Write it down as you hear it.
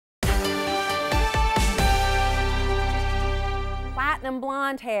some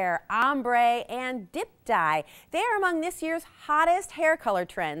blonde hair, ombre and dip dye. They are among this year's hottest hair color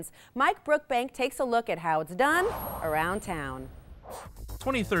trends. Mike Brookbank takes a look at how it's done around town.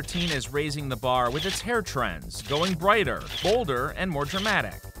 2013 is raising the bar with its hair trends, going brighter, bolder, and more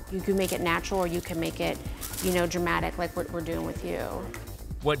dramatic. You can make it natural or you can make it, dramatic like what we're doing with you.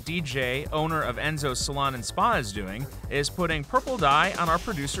 What DJ, owner of Enzo's Salon and Spa, is doing is putting purple dye on our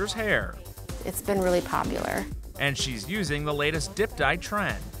producer's hair. It's been really popular. And she's using the latest dip dye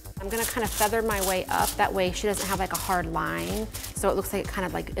trend. I'm gonna kind of feather my way up. That way she doesn't have like a hard line. So it looks like it kind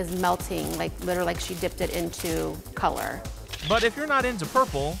of like is melting, like literally like she dipped it into color. But if you're not into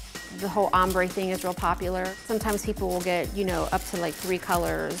purple, the whole ombre thing is real popular. Sometimes people will get, up to like 3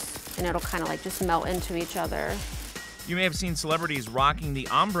 colors and it'll kind of like just melt into each other. you may have seen celebrities rocking the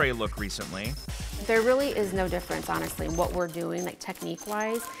ombre look recently. There really is no difference, honestly, in what we're doing, like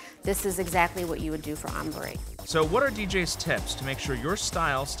technique-wise. This is exactly what you would do for ombre. So what are DJ's tips to make sure your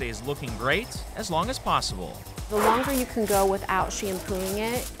style stays looking great as long as possible? The longer you can go without shampooing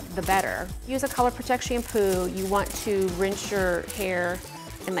it, the better. Use a Color Protect shampoo. You want to rinse your hair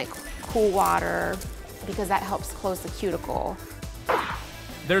in like cool water because that helps close the cuticle.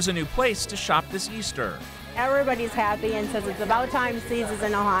 There's a new place to shop this Easter. Everybody's happy and says it's about time See's is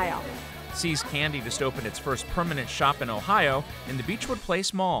in Ohio. See's Candy just opened its first permanent shop in Ohio in the Beechwood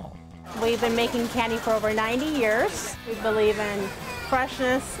Place Mall. We've been making candy for over 90 years. We believe in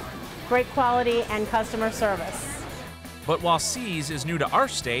freshness, great quality, and customer service. But while See's is new to our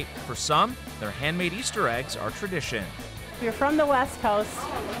state, for some, their handmade Easter eggs are tradition. If you're from the West Coast,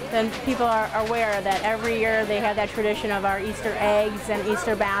 then people are aware that every year they have that tradition of our Easter eggs and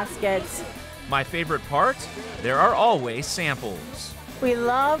Easter baskets. My favorite part? There are always samples. We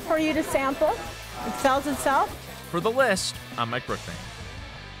love for you to sample. It sells itself. For The List, I'm Mike Brookbank.